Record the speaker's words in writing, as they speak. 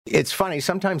It's funny,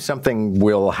 sometimes something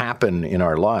will happen in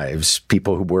our lives,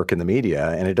 people who work in the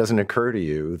media, and it doesn't occur to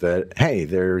you that, hey,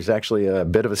 there's actually a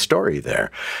bit of a story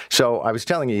there. So I was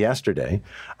telling you yesterday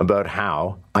about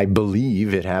how I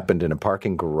believe it happened in a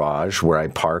parking garage where I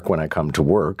park when I come to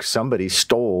work. Somebody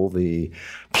stole the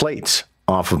plates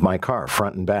off of my car,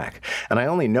 front and back. And I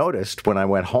only noticed when I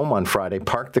went home on Friday,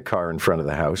 parked the car in front of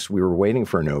the house. We were waiting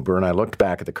for an Uber, and I looked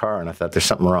back at the car, and I thought, there's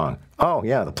something wrong. Oh,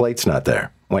 yeah, the plate's not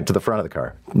there. Went to the front of the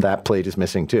car. That plate is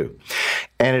missing, too.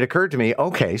 And it occurred to me,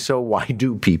 okay, so why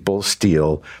do people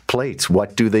steal plates?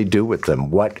 What do they do with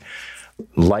them? What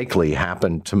likely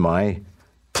happened to my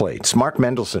plates? Mark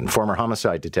Mendelson, former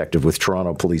homicide detective with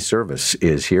Toronto Police Service,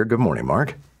 is here. Good morning,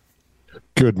 Mark.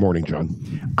 Good morning,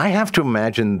 John. I have to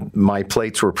imagine my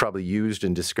plates were probably used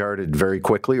and discarded very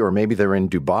quickly, or maybe they're in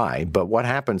Dubai. But what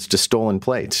happens to stolen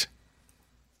plates?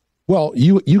 Well,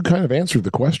 you kind of answered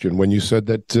the question when you said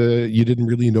that you didn't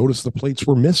really notice the plates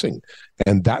were missing,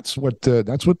 and that's what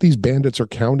these bandits are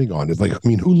counting on. It's like, I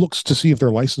mean, who looks to see if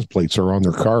their license plates are on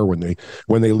their car when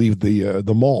they leave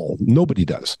the mall? Nobody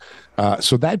does.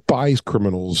 So that buys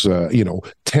criminals,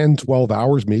 10, 12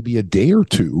 hours, maybe a day or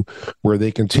two, where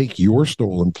they can take your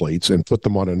stolen plates and put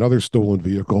them on another stolen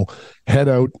vehicle, head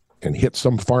out and hit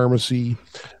some pharmacy,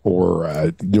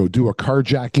 or do a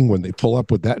carjacking when they pull up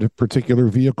with that particular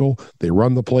vehicle. They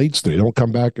run the plates. They don't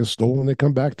come back as stolen. They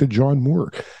come back to John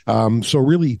Moore. So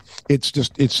really, it's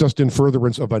just in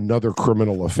furtherance of another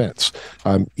criminal offense.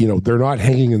 They're not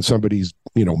hanging in somebody's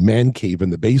man cave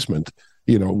in the basement.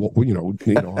 On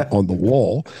the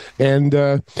wall. And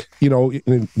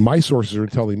my sources are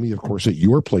telling me, of course, that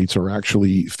your plates are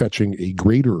actually fetching a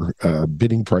greater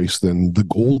bidding price than the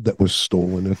gold that was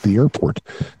stolen at the airport.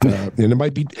 And it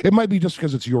might be just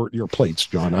because it's your plates,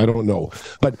 John. I don't know.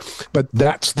 But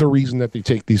that's the reason that they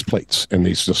take these plates, and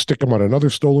they just stick them on another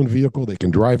stolen vehicle. They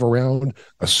can drive around,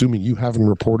 assuming you haven't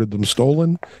reported them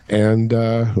stolen, and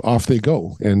off they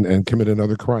go and commit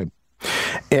another crime.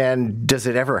 And does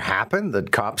it ever happen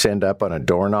that cops end up on a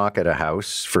door knock at a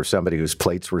house for somebody whose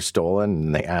plates were stolen,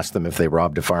 and they ask them if they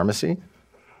robbed a pharmacy?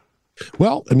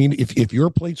 Well, I mean, if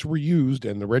your plates were used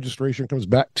and the registration comes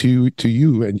back to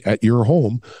you and at your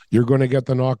home, you're going to get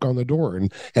the knock on the door.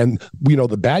 And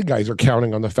the bad guys are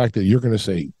counting on the fact that you're going to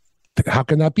say, how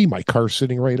can that be? My car's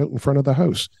sitting right out in front of the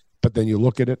house. But then you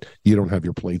look at it, you don't have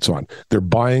your plates on. They're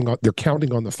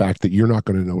counting on the fact that you're not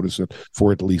going to notice it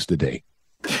for at least a day.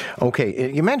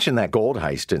 Okay, you mentioned that gold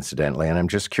heist, incidentally, and I'm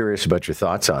just curious about your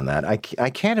thoughts on that. I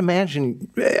can't imagine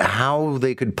how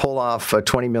they could pull off a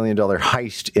 $20 million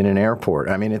heist in an airport.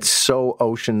 I mean, it's so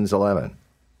Ocean's 11.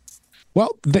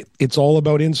 Well, it's all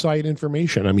about inside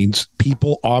information. I mean,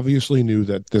 people obviously knew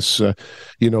that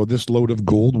this load of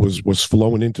gold was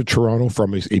flown into Toronto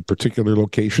from a particular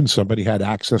location. Somebody had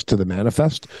access to the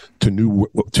manifest to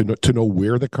know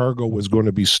where the cargo was going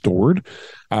to be stored.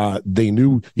 They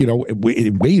knew,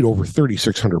 it weighed over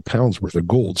 3,600 pounds worth of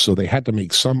gold, so they had to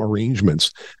make some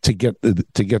arrangements to get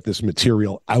this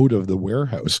material out of the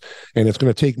warehouse, and it's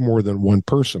going to take more than one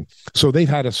person. So they've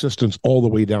had assistance all the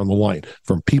way down the line,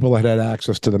 from people that had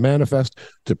access to the manifest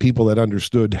to people that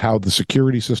understood how the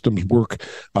security systems work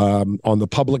on the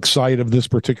public side of this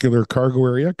particular cargo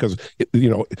area, because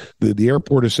the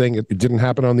airport is saying it didn't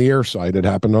happen on the air side, it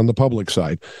happened on the public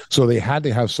side. So they had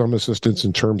to have some assistance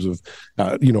in terms of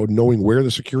knowing where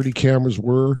the security cameras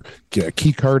were,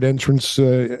 key card entrance,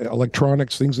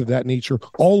 electronics, things of that nature.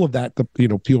 All of that,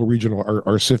 Peel Regional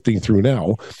are sifting through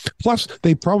now. Plus,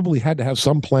 they probably had to have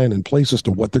some plan in place as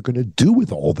to what they're going to do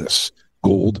with all this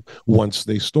gold once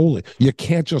they stole it. You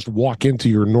can't just walk into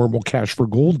your normal cash for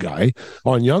gold guy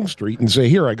on Yonge Street and say,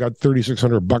 here, I got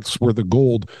 $3,600 worth of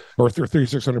gold, or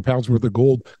 3,600 pounds worth of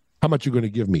gold. How much are you going to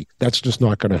give me? That's just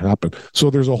not going to happen.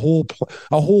 So there's a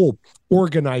whole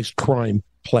organized crime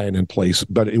plan in place,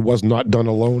 but it was not done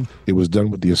alone. It was done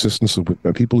with the assistance of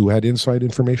people who had inside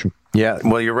information. Yeah,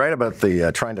 well, you're right about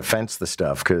the trying to fence the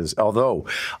stuff, because although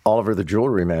Oliver the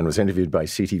jewelry man was interviewed by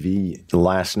CTV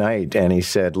last night, and he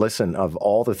said, listen, of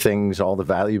all the things, all the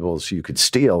valuables you could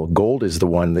steal, gold is the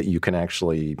one that you can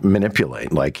actually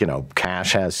manipulate. Like,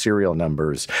 cash has serial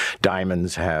numbers,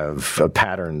 diamonds have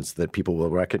patterns that people will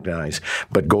recognize,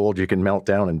 but gold you can melt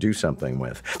down and do something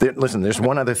with. Listen, there's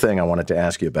one other thing I wanted to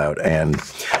ask you about, and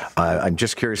I'm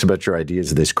just curious about your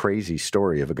ideas of this crazy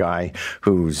story of a guy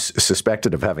who's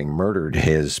suspected of having murdered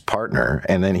his partner,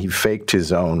 and then he faked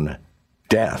his own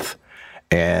death.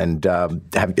 And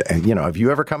have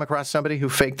you ever come across somebody who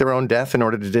faked their own death in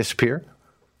order to disappear?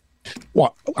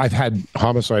 Well, I've had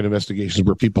homicide investigations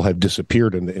where people have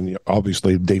disappeared, and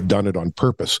obviously they've done it on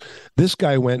purpose. This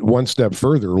guy went one step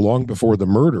further. Long before the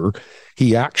murder,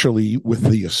 he actually, with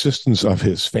the assistance of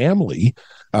his family,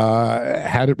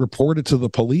 had it reported to the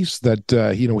police that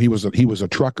he was a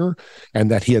trucker,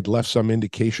 and that he had left some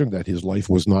indication that his life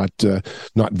was not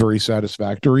very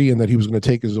satisfactory, and that he was going to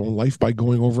take his own life by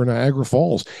going over Niagara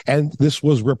Falls. And this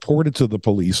was reported to the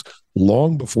police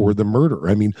long before the murder.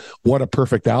 I mean, what a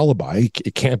perfect alibi.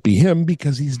 It can't be him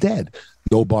because he's dead.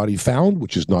 No body found,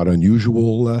 which is not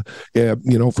unusual,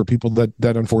 for people that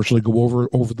unfortunately go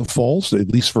over the falls, at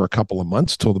least for a couple of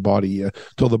months till the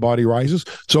body rises.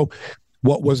 So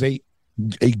what was a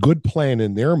good plan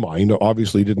in their mind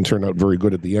obviously didn't turn out very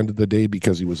good at the end of the day,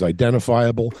 because he was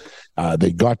identifiable.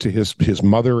 They got to his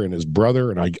mother and his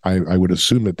brother, and I would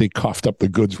assume that they coughed up the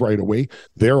goods right away.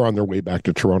 They're on their way back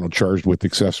to Toronto, charged with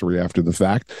accessory after the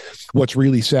fact. What's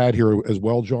really sad here as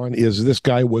well, John, is this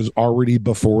guy was already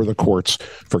before the courts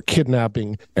for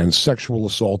kidnapping and sexual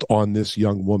assault on this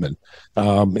young woman.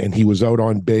 And he was out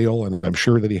on bail, and I'm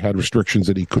sure that he had restrictions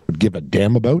that he could give a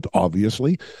damn about,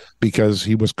 obviously, because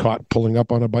he was caught pulling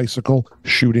up on a bicycle,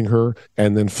 shooting her,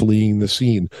 and then fleeing the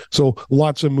scene. So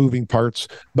lots of moving parts,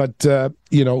 but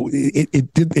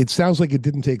it sounds like it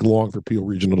didn't take long for Peel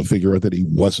Regional to figure out that he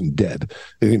wasn't dead.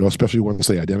 Especially once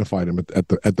they identified him at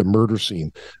the murder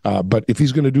scene. But if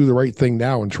he's going to do the right thing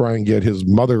now and try and get his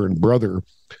mother and brother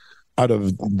out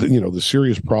of the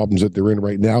serious problems that they're in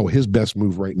right now, his best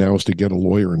move right now is to get a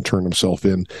lawyer and turn himself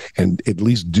in and at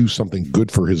least do something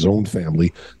good for his own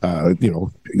family,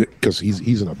 because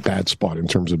he's in a bad spot in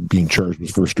terms of being charged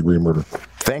with first-degree murder.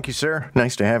 Thank you, sir.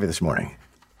 Nice to have you this morning.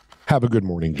 Have a good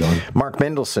morning, John. Mark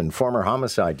Mendelson, former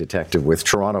homicide detective with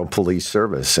Toronto Police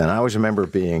Service. And I always remember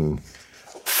being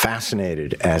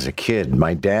fascinated as a kid.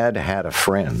 My dad had a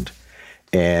friend,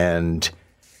 and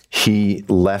he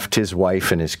left his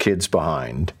wife and his kids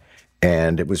behind,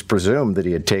 and it was presumed that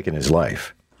he had taken his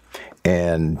life.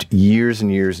 And years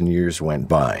and years and years went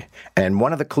by. And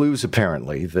one of the clues,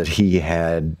 apparently, that he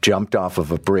had jumped off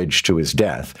of a bridge to his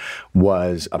death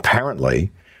was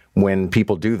apparently, when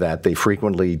people do that, they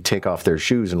frequently take off their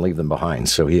shoes and leave them behind.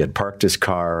 So he had parked his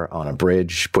car on a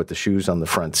bridge, put the shoes on the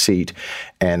front seat,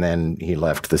 and then he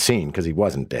left the scene because he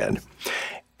wasn't dead.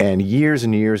 And years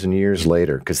and years and years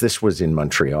later, because this was in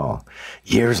Montreal,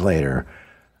 years later,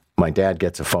 my dad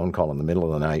gets a phone call in the middle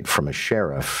of the night from a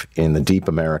sheriff in the deep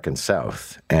American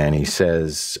South. And he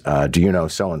says, do you know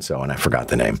so-and-so? And I forgot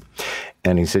the name.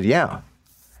 And he said, yeah.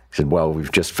 He said, well,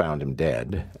 we've just found him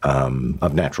dead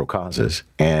of natural causes.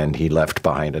 And he left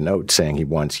behind a note saying he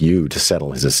wants you to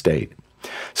settle his estate.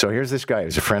 So here's this guy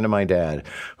who's a friend of my dad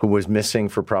who was missing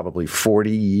for probably 40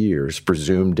 years,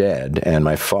 presumed dead. And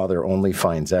my father only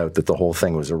finds out that the whole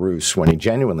thing was a ruse when he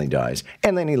genuinely dies.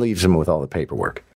 And then he leaves him with all the paperwork.